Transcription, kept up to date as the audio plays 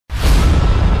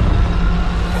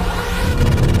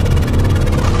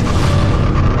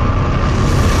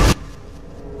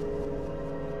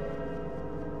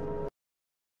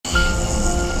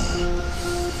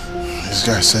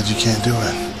This guy said you can't do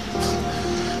it.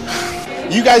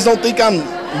 You guys don't think I'm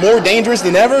more dangerous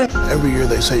than ever? Every year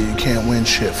they say you can't win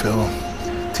shit, Phil.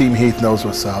 Team Heath knows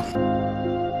what's up.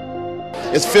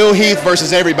 It's Phil Heath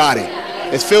versus everybody.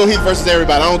 It's Phil Heath versus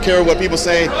everybody. I don't care what people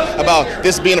say about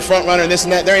this being a front runner and this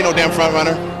and that. There ain't no damn front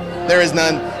runner. There is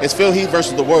none. It's Phil Heath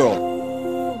versus the world.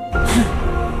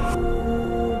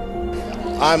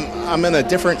 I'm in a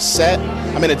different set.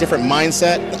 I'm in a different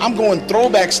mindset. I'm going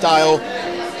throwback style,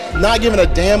 not giving a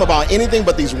damn about anything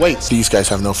but these weights. These guys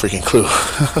have no freaking clue.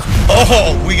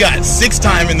 Oh, we got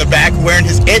 6-time in the back wearing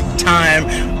his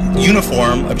 8-time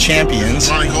uniform of champions.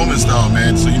 Ronnie Coleman style,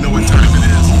 man, so you know what time it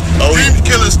is. Oh, Dream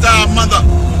Killer style, mother.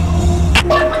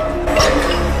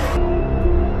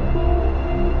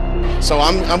 So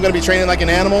I'm gonna be training like an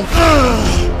animal.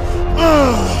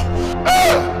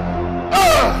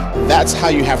 That's how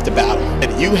you have to battle.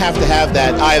 You have to have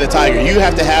that eye of the tiger. You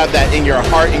have to have that in your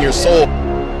heart, in your soul.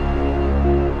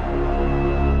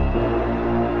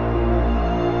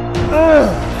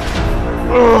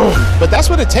 But that's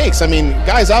what it takes. I mean,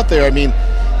 guys out there, I mean,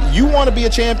 you want to be a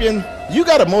champion, you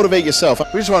got to motivate yourself.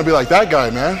 We just want to be like that guy,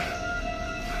 man.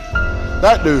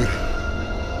 That dude.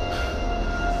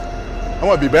 I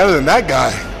want to be better than that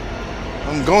guy.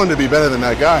 I'm going to be better than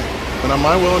that guy. But am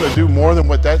I willing to do more than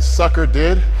what that sucker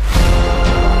did?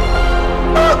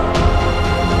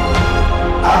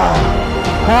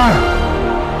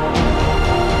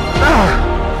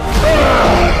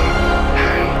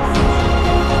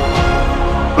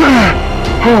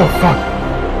 Oh, fuck.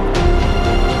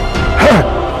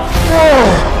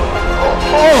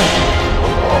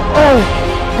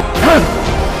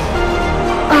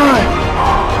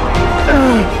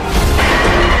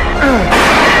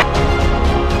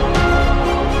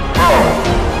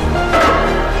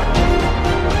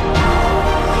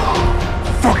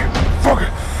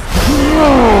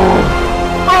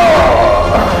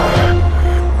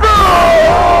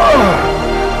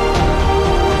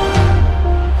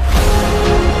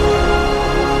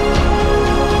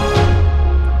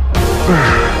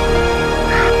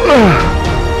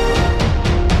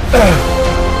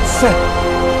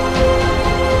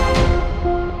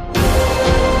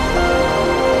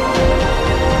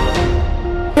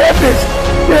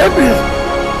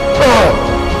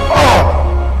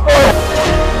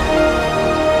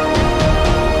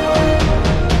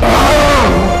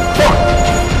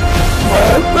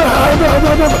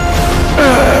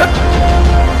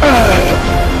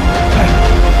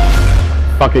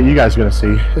 Fuck it, you guys are gonna see.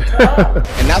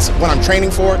 And that's what I'm training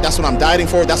for, that's what I'm dieting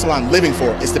for, that's what I'm living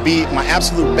for, is to be my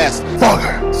absolute best.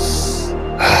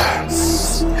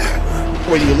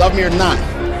 Whether you love me or not,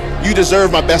 you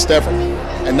deserve my best effort.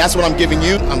 And that's what I'm giving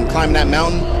you. I'm climbing that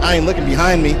mountain. I ain't looking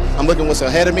behind me. I'm looking what's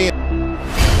ahead of me.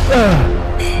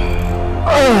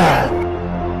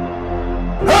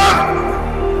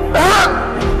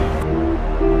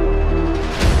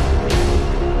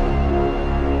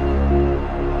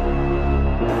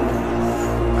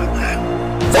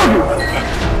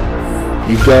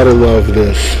 You gotta love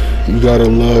this. You gotta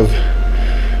love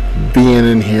being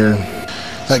in here.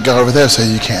 That guy over there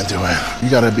said you can't do it. You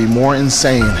gotta be more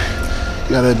insane. You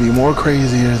gotta be more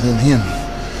crazier than him.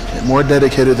 And more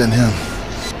dedicated than him.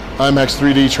 IMAX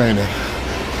 3D training.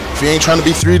 If you ain't trying to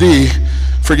be 3D,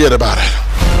 forget about it.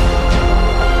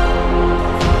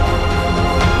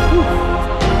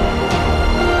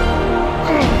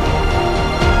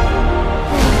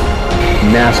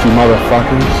 Nasty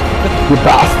motherfuckers. You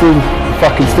bastard. You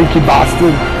fucking stinky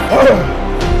bastard.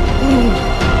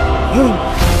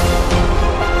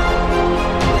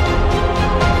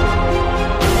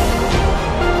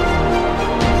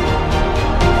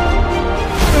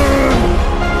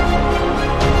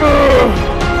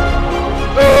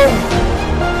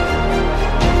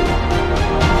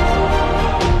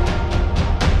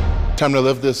 Time to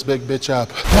lift this big bitch up.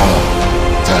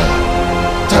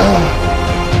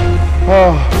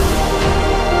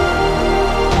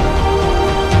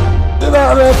 Get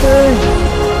out of that thing.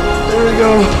 There we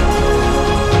go.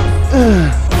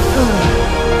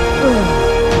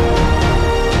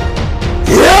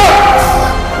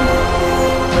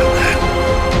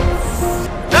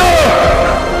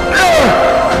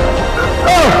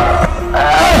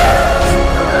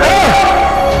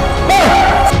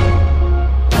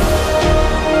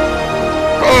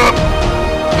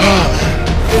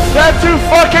 Is that too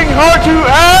fucking hard to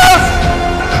ask?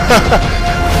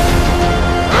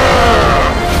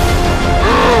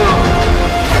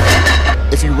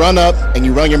 If you run up and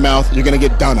you run your mouth, you're gonna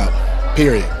get done up,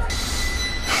 period.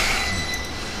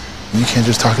 You can't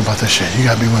just talk about this shit. You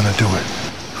gotta be willing to do it.